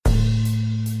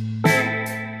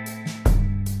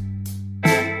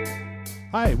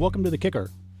Hi, welcome to The Kicker.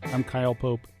 I'm Kyle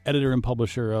Pope, editor and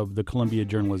publisher of the Columbia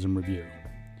Journalism Review.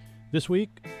 This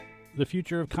week, the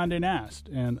future of Condé Nast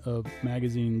and of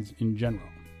magazines in general.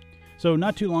 So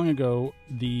not too long ago,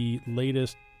 the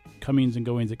latest comings and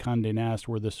goings at Condé Nast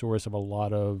were the source of a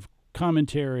lot of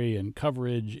commentary and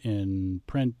coverage in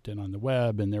print and on the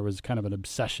web, and there was kind of an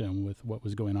obsession with what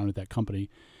was going on at that company.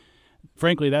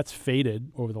 Frankly, that's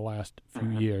faded over the last few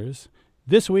years.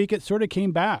 This week, it sort of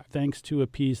came back thanks to a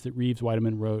piece that Reeves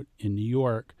Wiedeman wrote in New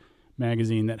York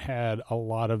magazine that had a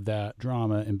lot of that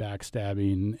drama and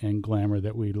backstabbing and glamour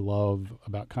that we love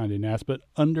about Condé Nast. But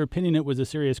underpinning it was a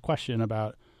serious question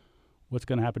about what's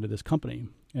going to happen to this company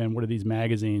and what are these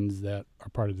magazines that are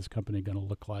part of this company going to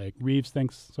look like. Reeves,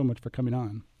 thanks so much for coming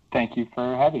on. Thank you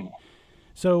for having me.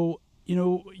 So,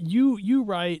 you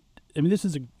write, I mean,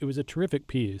 it was a terrific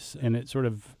piece, and it sort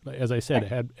of, as I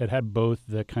said, it had both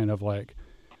the kind of like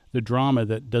the drama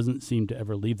that doesn't seem to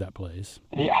ever leave that place.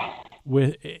 Yeah.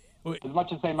 With as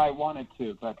much as they might want it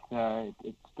to, but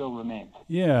it still remains.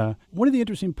 Yeah. One of the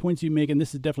interesting points you make, and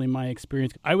this is definitely my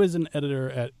experience, I was an editor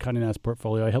at Condé Nast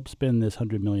Portfolio. I helped spin this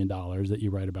 $100 million that you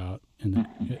write about.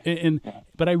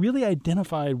 But I really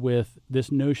identified with this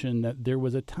notion that there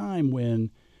was a time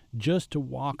when just to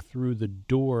walk through the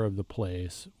door of the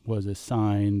place was a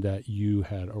sign that you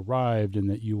had arrived and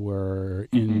that you were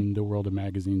in the world of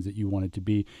magazines that you wanted to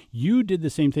be. You did the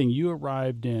same thing. You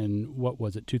arrived in, what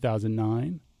was it,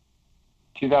 2009?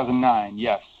 2009,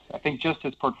 yes. I think just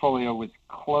as Portfolio was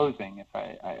closing, if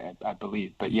I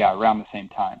believe. But yeah, around the same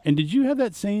time. And did you have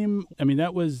that same, I mean,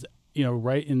 that was,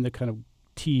 right in the kind of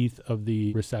teeth of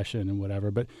the recession and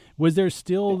whatever, but was there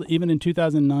still, even in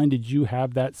 2009, did you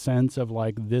have that sense of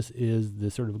like, this is the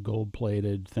sort of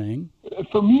gold-plated thing?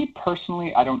 For me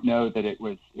personally, I don't know that it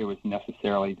was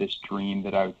necessarily this dream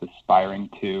that I was aspiring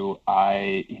to.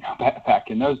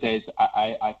 Back in those days,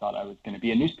 I thought I was going to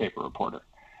be a newspaper reporter.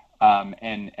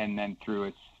 And then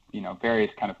through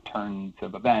various kind of turns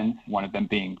of events, one of them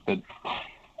being the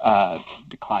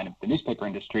decline of the newspaper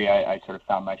industry, I sort of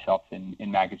found myself in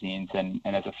magazines and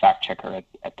as a fact checker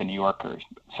at the New Yorker.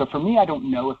 So for me, I don't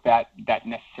know if that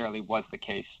necessarily was the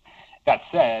case. That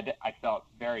said, I felt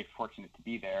very fortunate to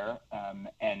be there,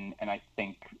 and I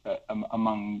think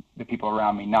among the people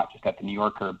around me, not just at the New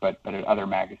Yorker, but at other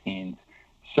magazines,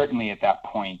 certainly at that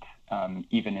point,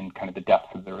 even in kind of the depths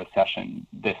of the recession,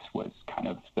 this was kind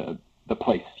of the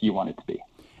place you wanted to be.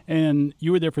 And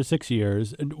you were there for 6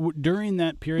 years. During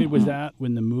that period, was that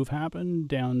when the move happened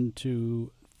down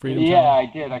to Freedom Yeah, Tower? I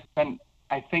did. I spent,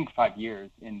 I think, 5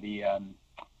 years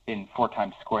in 4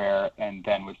 Times Square, and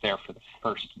then was there for the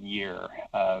first year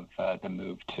of the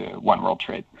move to One World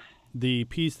Trade. The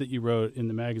piece that you wrote in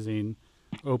the magazine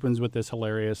opens with this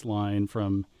hilarious line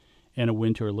from Anna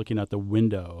Wintour looking out the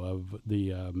window of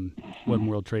the One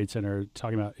World Trade Center,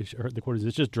 talking about, the quote is,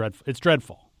 "It's just dreadful. It's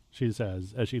dreadful," she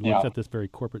says, as she looks at this very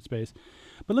corporate space.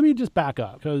 But let me just back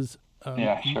up, because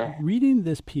reading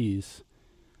this piece,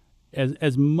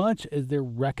 as much as they're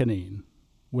reckoning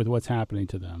with what's happening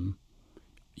to them,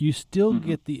 you still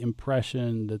get the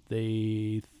impression that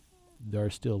they're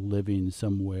still living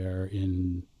somewhere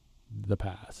in the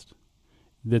past,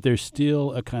 that there's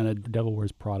still a kind of Devil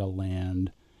Wears Prada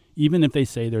land, even if they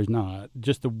say there's not.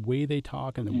 Just the way they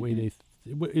talk and the way they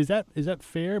is that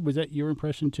fair? Was that your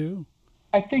impression too?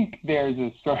 I think there's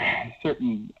a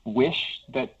certain wish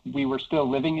that we were still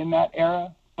living in that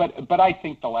era, but I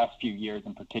think the last few years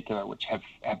in particular, which have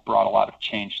brought a lot of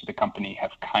change to the company,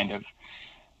 have kind of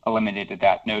eliminated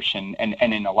that notion, and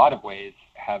in a lot of ways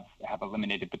have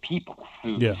eliminated the people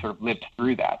who sort of lived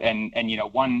through that. And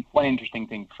one interesting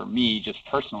thing for me, just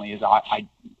personally, is I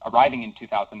arriving in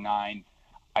 2009,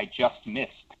 I just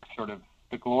missed sort of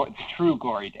the true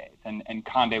glory days, and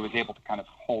Condé was able to kind of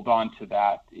hold on to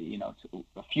that,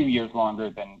 a few years longer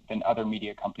than other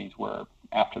media companies were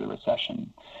after the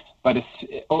recession. But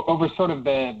it's over sort of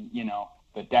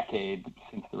the decade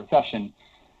since the recession,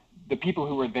 the people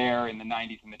who were there in the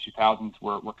 90s and the 2000s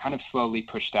were kind of slowly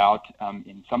pushed out,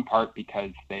 in some part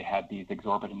because they had these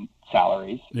exorbitant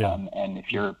salaries. And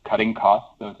if you're cutting costs,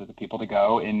 those are the people to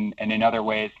go. And in other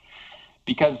ways,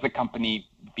 because the company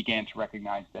began to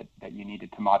recognize that you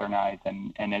needed to modernize,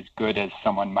 and as good as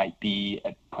someone might be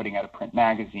at putting out a print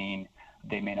magazine,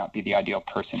 they may not be the ideal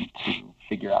person to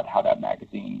figure out how that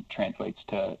magazine translates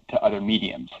to other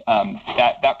mediums.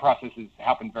 That process has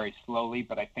happened very slowly,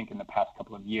 but I think in the past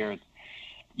couple of years,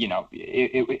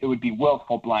 it would be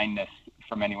willful blindness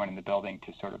from anyone in the building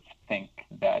to sort of think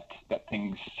that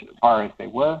things are as they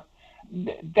were.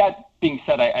 That being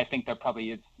said, I think there probably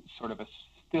is sort of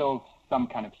still some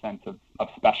kind of sense of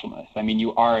specialness. I mean,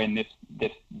 you are in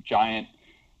this giant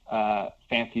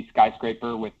fancy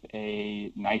skyscraper with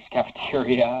a nice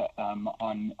cafeteria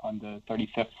on the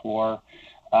 35th floor.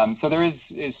 So there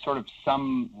is sort of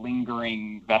some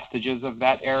lingering vestiges of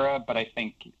that era, but I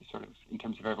think sort of in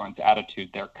terms of everyone's attitude,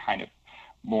 they're kind of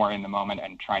more in the moment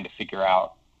and trying to figure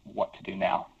out what to do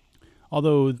now.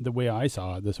 Although the way I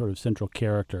saw it, the sort of central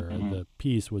character of the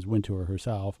piece was Wintour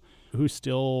herself, who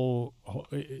still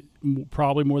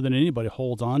probably more than anybody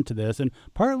holds on to this. And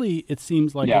partly it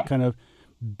seems like a kind of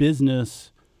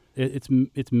business. It's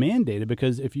mandated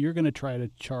because if you're going to try to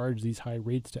charge these high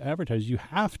rates to advertise, you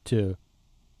have to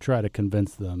try to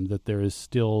convince them that there is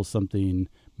still something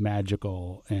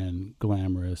magical and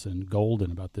glamorous and golden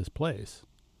about this place.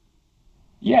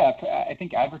 Yeah, I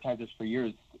think advertisers for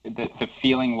years, the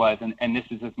feeling was, and this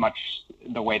is as much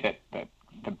the way that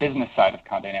the business side of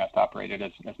Condé Nast operated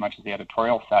as much as the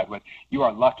editorial side was, you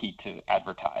are lucky to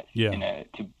advertise,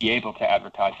 to be able to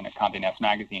advertise in a Condé Nast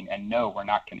magazine, and no, we're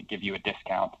not going to give you a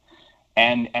discount.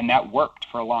 And that worked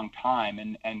for a long time,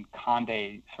 and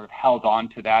Condé sort of held on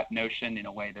to that notion in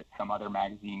a way that some other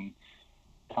magazine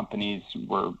companies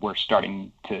were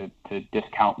starting to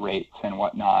discount rates and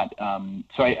whatnot.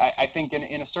 So I think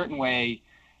in a certain way,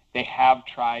 they have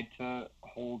tried to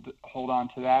hold on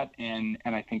to that, and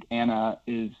I think Anna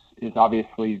is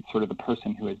obviously sort of the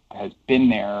person who has been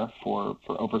there for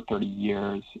over 30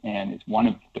 years and is one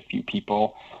of the few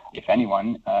people, if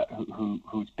anyone,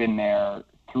 who's been there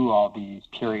through all these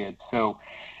periods. So,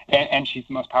 and she's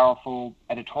the most powerful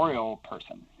editorial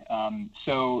person.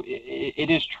 So it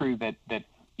is true that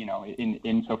you know,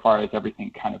 insofar as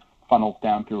everything kind of funnels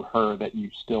down through her, that you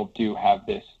still do have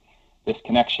this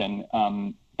connection.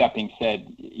 That being said,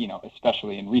 you know,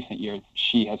 especially in recent years,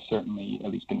 she has certainly at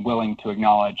least been willing to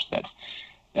acknowledge that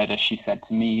as she said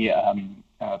to me,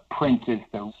 print is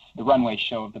the runway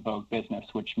show of the Vogue business,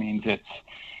 which means it's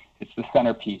the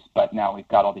centerpiece. But now we've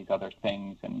got all these other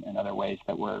things and other ways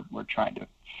that we're trying to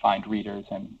find readers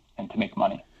and to make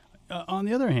money. On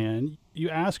the other hand, you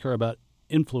ask her about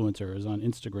influencers on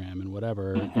Instagram and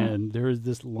whatever, and there was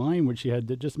this line which she had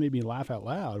that just made me laugh out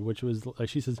loud, which was like,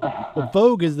 she says, well,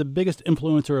 Vogue is the biggest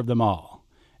influencer of them all.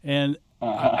 And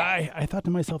I thought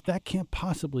to myself, that can't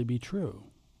possibly be true,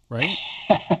 right?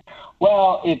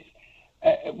 Well, it's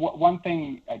one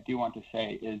thing I do want to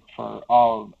say is for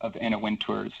all of Anna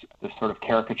Wintour's, the sort of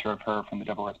caricature of her from The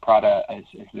Devil Wears Prada as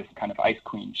this kind of ice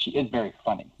queen, she is very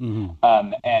funny.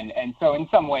 And so in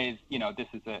some ways, you know, this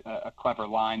is a clever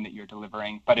line that you're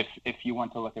delivering. But if you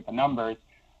want to look at the numbers,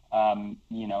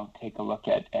 you know, take a look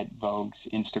at Vogue's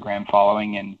Instagram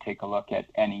following and take a look at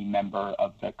any member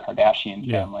of the Kardashian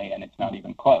family, and it's not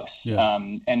even close.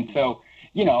 And so,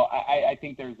 you know, I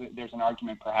think there's an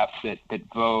argument perhaps that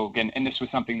Vogue, and this was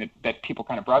something that people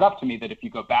kind of brought up to me, that if you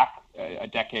go back a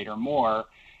decade or more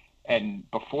and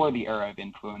before the era of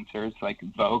influencers like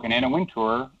Vogue and Anna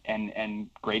Wintour and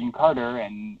Graydon Carter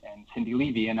and Cindy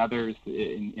Levy and others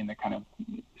in the kind of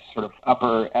sort of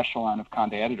upper echelon of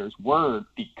Condé editors were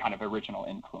the kind of original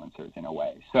influencers in a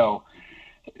way. So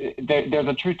there's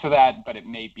a truth to that, but it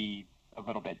may be a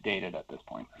little bit dated at this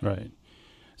point. Right.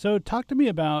 So talk to me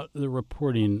about the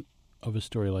reporting of a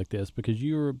story like this, because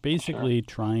you're basically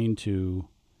trying to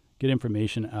get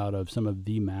information out of some of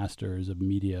the masters of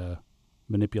media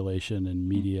manipulation and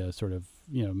media sort of,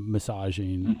 you know,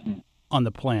 massaging on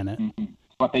the planet.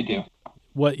 What they do.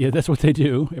 That's what they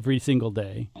do every single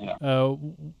day. Yeah.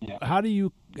 How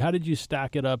did you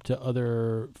stack it up to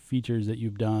other features that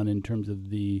you've done in terms of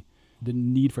the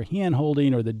need for hand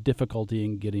holding or the difficulty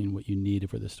in getting what you need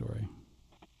for the story?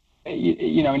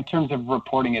 You know, in terms of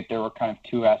reporting it, there were kind of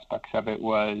two aspects of it.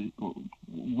 One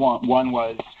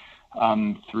was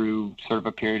through sort of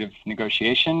a period of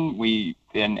negotiation.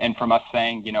 And from us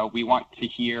saying, you know, we want to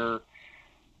hear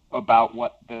about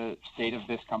what the state of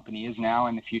this company is now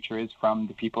and the future is from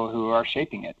the people who are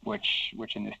shaping it, which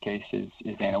in this case is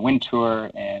Anna Wintour,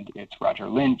 and it's Roger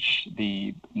Lynch,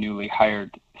 the newly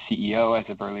hired CEO as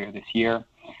of earlier this year.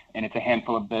 And it's a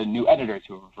handful of the new editors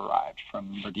who have arrived,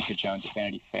 from Merdeka Jones at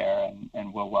Vanity Fair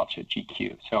and Will Welch at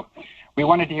GQ. So we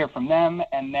wanted to hear from them.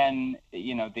 And then,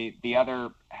 you know, the other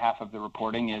half of the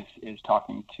reporting is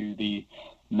talking to the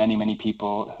many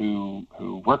people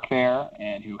who work there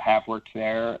and who have worked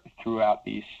there throughout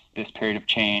this period of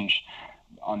change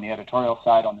on the editorial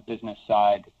side, on the business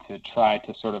side, to try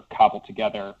to sort of cobble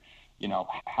together, you know,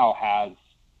 how has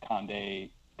Condé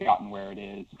gotten where it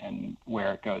is and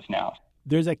where it goes now.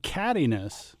 There's a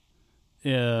cattiness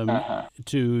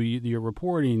to your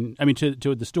reporting. I mean, to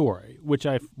the story, which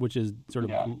is sort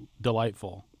of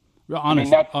delightful.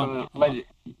 Honest. I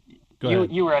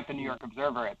mean, you were at the New York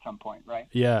Observer at some point, right?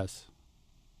 Yes.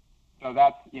 So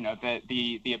that's,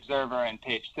 the Observer and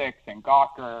Page Six and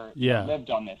Gawker lived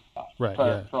on this stuff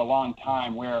for a long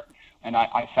time and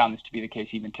I found this to be the case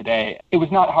even today. It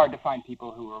was not hard to find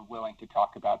people who were willing to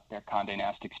talk about their Condé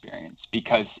Nast experience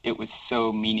because it was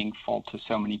so meaningful to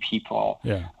so many people.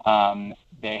 Yeah.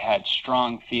 They had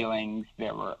strong feelings.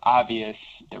 There was obvious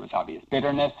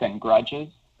bitterness and grudges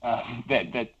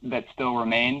that still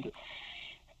remained.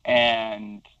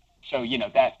 And so,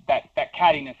 that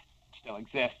cattiness still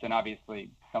exists, and obviously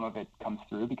some of it comes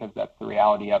through because that's the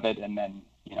reality of it. And then,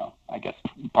 I guess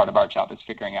part of our job is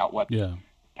figuring out what's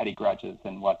petty grudges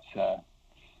and what's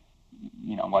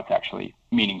actually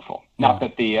meaningful. Not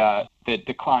that the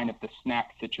decline of the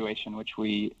snack situation, which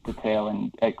we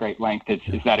detail at great length,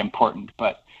 is that important,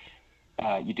 but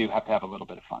you do have to have a little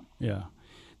bit of fun. Yeah.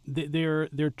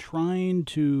 They're trying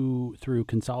to, through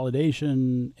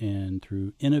consolidation and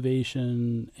through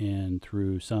innovation and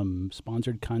through some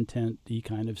sponsored content-y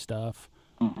kind of stuff,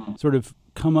 sort of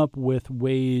come up with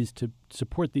ways to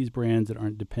support these brands that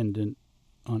aren't dependent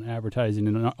on advertising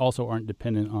and also aren't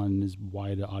dependent on as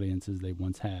wide an audience as they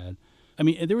once had. I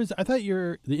mean, I thought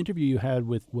the interview you had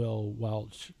with Will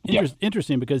Welch,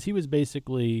 interesting because he was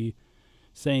basically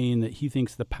saying that he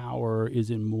thinks the power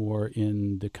is more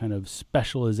in the kind of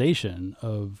specialization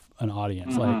of an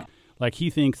audience. Like he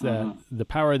thinks that the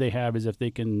power they have is if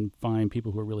they can find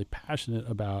people who are really passionate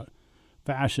about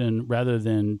fashion rather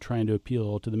than trying to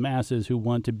appeal to the masses who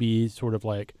want to be sort of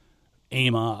like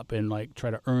aim up and like try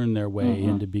to earn their way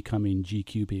into becoming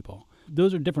GQ people.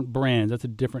 Those are different brands. That's a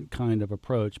different kind of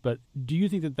approach. But do you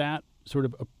think that sort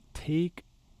of a take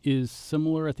is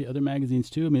similar at the other magazines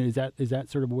too? I mean, is that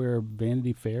sort of where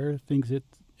Vanity Fair thinks it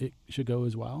should go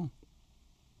as well?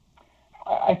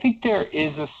 I think there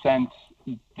is a sense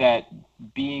that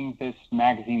being this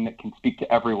magazine that can speak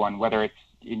to everyone, whether it's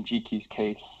in GQ's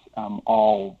case,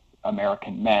 all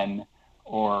American men,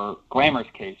 or Glamour's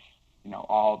case,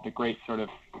 all the great sort of,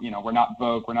 we're not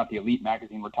Vogue, we're not the elite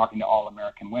magazine, we're talking to all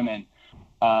American women.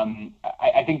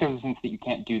 I think there's a sense that you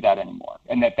can't do that anymore,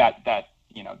 and that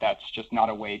that's just not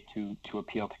a way to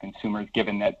appeal to consumers,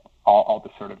 given that all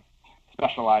the sort of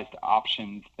specialized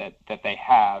options that they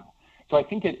have. So I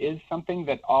think it is something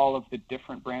that all of the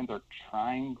different brands are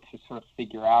trying to sort of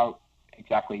figure out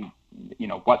exactly,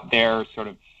 what their sort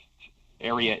of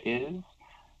area is.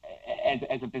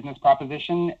 As a business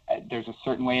proposition, there's a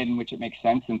certain way in which it makes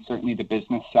sense, and certainly the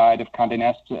business side of Condé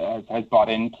Nast has bought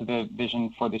into the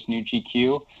vision for this new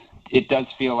GQ. It does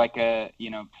feel like a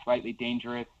slightly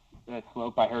dangerous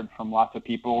slope. I heard from lots of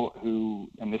people who,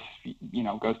 and this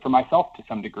goes for myself to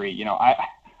some degree.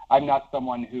 I'm not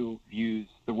someone who views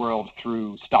the world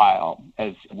through style,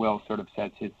 as Will sort of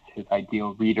says his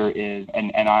ideal reader is,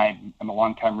 and I'm a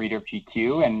longtime reader of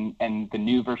GQ, and the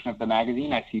new version of the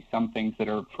magazine, I see some things that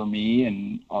are for me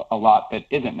and a lot that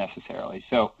isn't necessarily.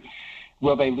 So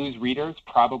will they lose readers?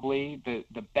 Probably.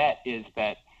 The bet is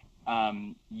that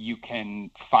you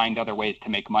can find other ways to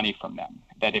make money from them.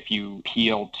 That if you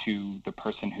appeal to the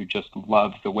person who just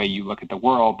loves the way you look at the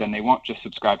world, then they won't just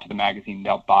subscribe to the magazine.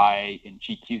 They'll buy, in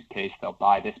GQ's case, they'll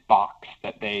buy this box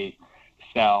that they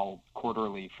sell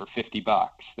quarterly for $50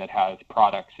 that has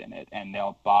products in it, and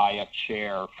they'll buy a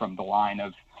chair from the line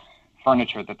of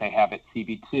furniture that they have at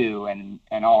CB2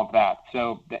 and all of that.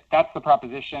 So that's the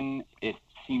proposition. It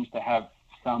seems to have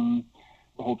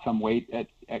hold some weight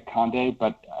at Condé,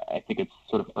 but I think it's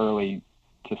sort of early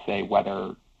to say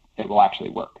whether it will actually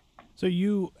work. So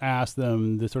you asked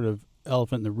them the sort of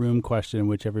elephant in the room question,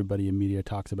 which everybody in media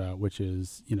talks about, which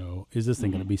is, is this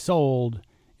thing going to be sold?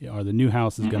 Are the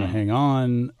Newhouse is going to hang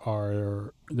on?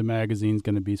 Are the magazines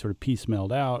going to be sort of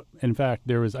piecemealed out? In fact,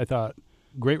 there was, I thought,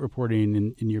 great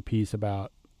reporting in your piece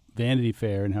about Vanity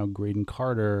Fair and how Graydon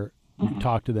Carter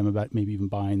talked to them about maybe even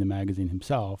buying the magazine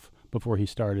himself before he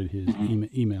started his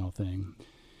email thing.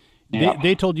 Yeah.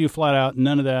 They told you flat out,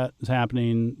 none of that is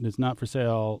happening. It's not for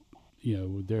sale.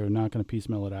 They're not going to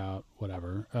piecemeal it out,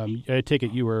 whatever. I take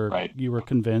it you were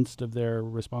convinced of their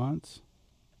response?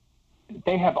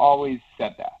 They have always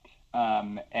said that.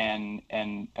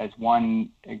 And as one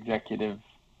executive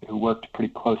who worked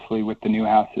pretty closely with the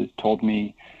Newhouse has told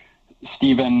me,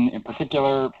 Stephen in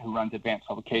particular, who runs Advanced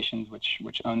Publications,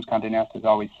 which owns Condé Nast, has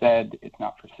always said it's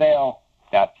not for sale.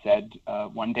 That said,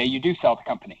 one day you do sell the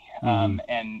company.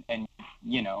 And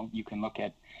you can look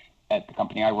at the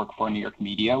company I work for, New York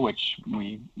Media, which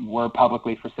we were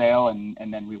publicly for sale,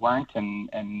 and then we weren't, and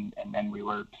then we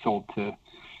were sold to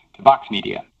Vox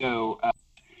Media. So,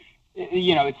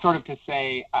 it's sort of to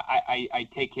say I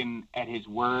take him at his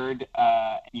word.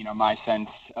 My sense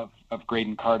of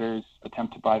Graydon Carter's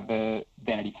attempt to buy the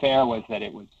Vanity Fair was that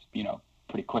it was,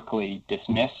 pretty quickly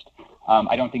dismissed.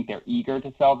 I don't think they're eager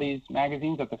to sell these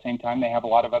magazines. At the same time, they have a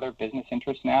lot of other business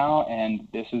interests now, and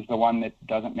this is the one that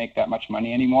doesn't make that much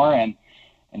money anymore. And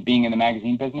being in the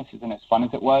magazine business isn't as fun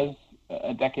as it was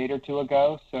a decade or two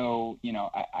ago. So,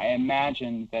 I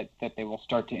imagine that they will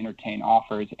start to entertain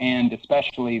offers, and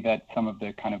especially that some of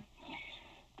the kind of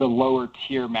the lower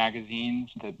tier magazines,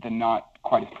 the not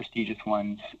quite as prestigious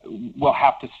ones, will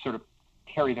have to sort of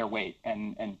carry their weight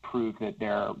and prove that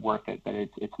they're worth it, that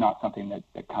it's not something that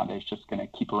Condé is just going to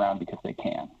keep around because they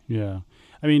can. Yeah.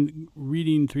 I mean,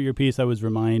 reading through your piece, I was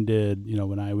reminded,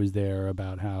 when I was there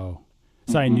about how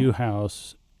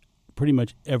Newhouse pretty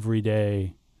much every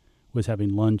day was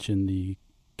having lunch in the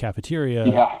cafeteria.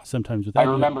 Yeah, sometimes with I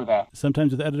remember that.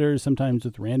 Sometimes with editors, sometimes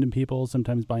with random people,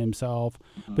 sometimes by himself.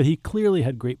 But he clearly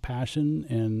had great passion,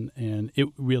 and it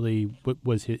really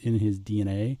was in his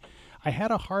DNA. I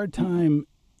had a hard time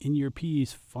in your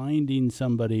piece finding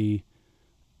somebody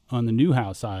on the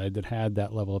Newhouse side that had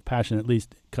that level of passion, at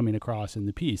least coming across in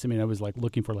the piece. I mean, I was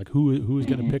looking for who's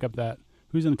going to pick up that,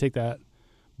 who's going to take that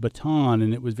baton,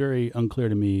 and it was very unclear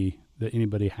to me that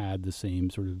anybody had the same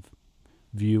sort of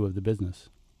view of the business.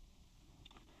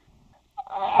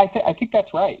 I think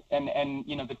that's right. And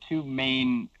the two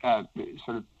main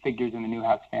sort of figures in the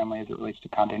Newhouse family as it relates to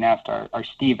Condé Nast are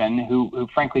Stephen, who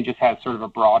frankly just has sort of a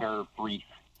broader brief.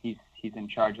 He's in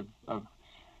charge of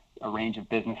a range of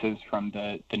businesses, from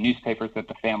the newspapers that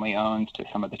the family owns to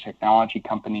some of the technology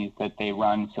companies that they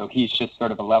run. So he's just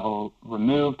sort of a level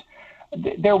removed.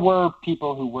 There were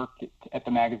people who worked at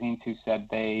the magazines who said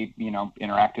they,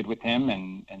 interacted with him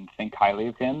and think highly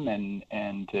of him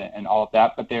and all of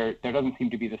that, but there doesn't seem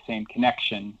to be the same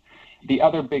connection. The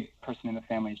other big person in the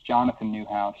family is Jonathan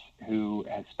Newhouse, who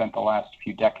has spent the last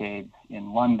few decades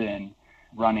in London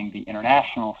running the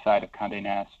international side of Condé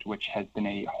Nast, which has been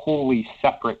a wholly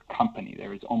separate company.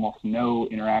 There is almost no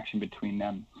interaction between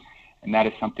them, and that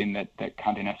is something that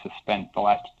Condé Nast has spent the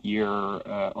last year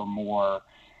or more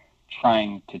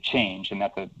trying to change, and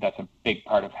that's a big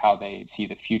part of how they see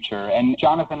the future. And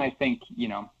Jonathan, I think,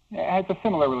 has a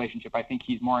similar relationship. I think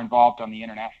he's more involved on the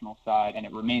international side, and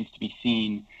it remains to be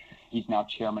seen. He's now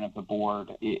chairman of the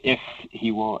board, if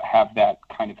he will have that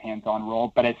kind of hands-on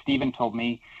role. But as Stephen told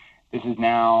me, this is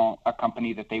now a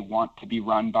company that they want to be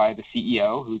run by the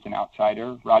CEO, who's an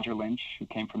outsider, Roger Lynch, who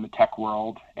came from the tech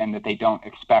world, and that they don't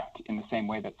expect, in the same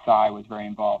way that Cy was very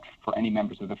involved, for any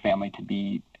members of the family to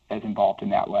be as involved in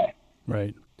that way.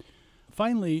 Right.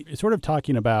 Finally, sort of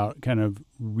talking about kind of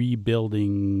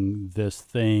rebuilding this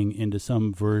thing into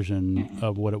some version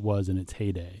of what it was in its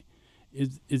heyday.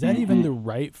 Is that even the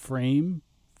right frame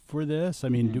for this? I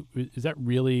mean, is that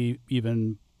really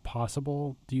even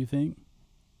possible, do you think?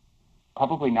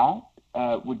 Probably not,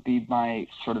 would be my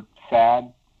sort of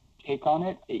sad take on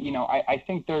it. I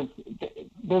think there's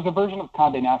a version of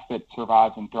Condé Nast that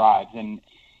survives and thrives, and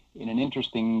in an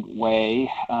interesting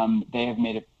way, they have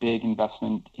made a big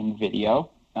investment in video,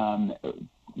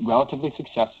 relatively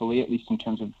successfully, at least in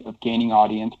terms of gaining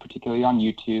audience, particularly on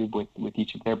YouTube with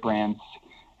each of their brands,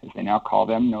 as they now call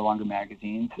them, no longer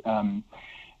magazines,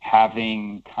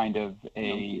 having kind of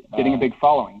getting a big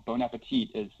following. Bon Appetit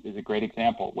is a great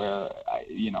example where,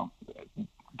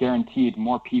 guaranteed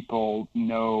more people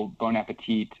know Bon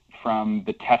Appetit from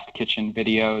the test kitchen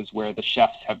videos where the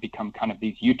chefs have become kind of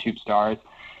these YouTube stars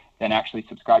than actually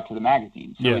subscribe to the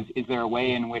magazine. So is there a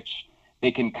way in which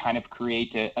they can kind of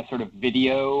create a sort of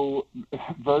video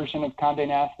version of Condé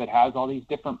Nast that has all these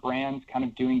different brands kind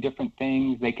of doing different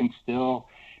things? They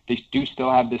do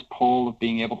still have this pull of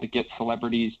being able to get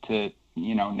celebrities to,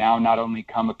 now not only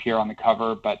come appear on the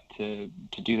cover, but to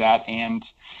do that and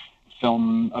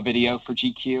film a video for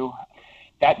GQ.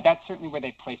 That's certainly where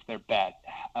they place their bet.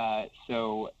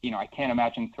 So I can't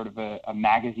imagine sort of a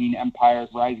magazine empire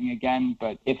rising again,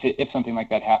 but if something like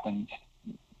that happens,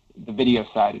 the video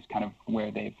side is kind of where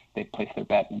they've placed their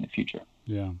bet in the future.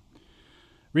 Yeah.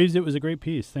 Reeves, it was a great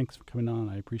piece. Thanks for coming on.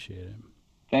 I appreciate it.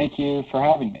 Thank you for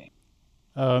having me.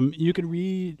 You can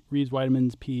read Reeves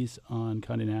Wiedeman's piece on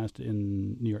Condé Nast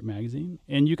in New York Magazine,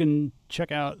 and you can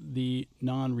check out the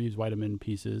non-Reeves Wiedeman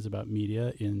pieces about media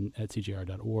at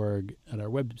cjr.org, at our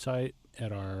website,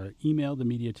 at our email, The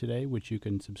Media Today, which you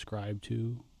can subscribe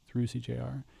to through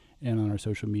CJR, and on our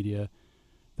social media.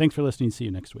 Thanks for listening. See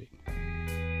you next week.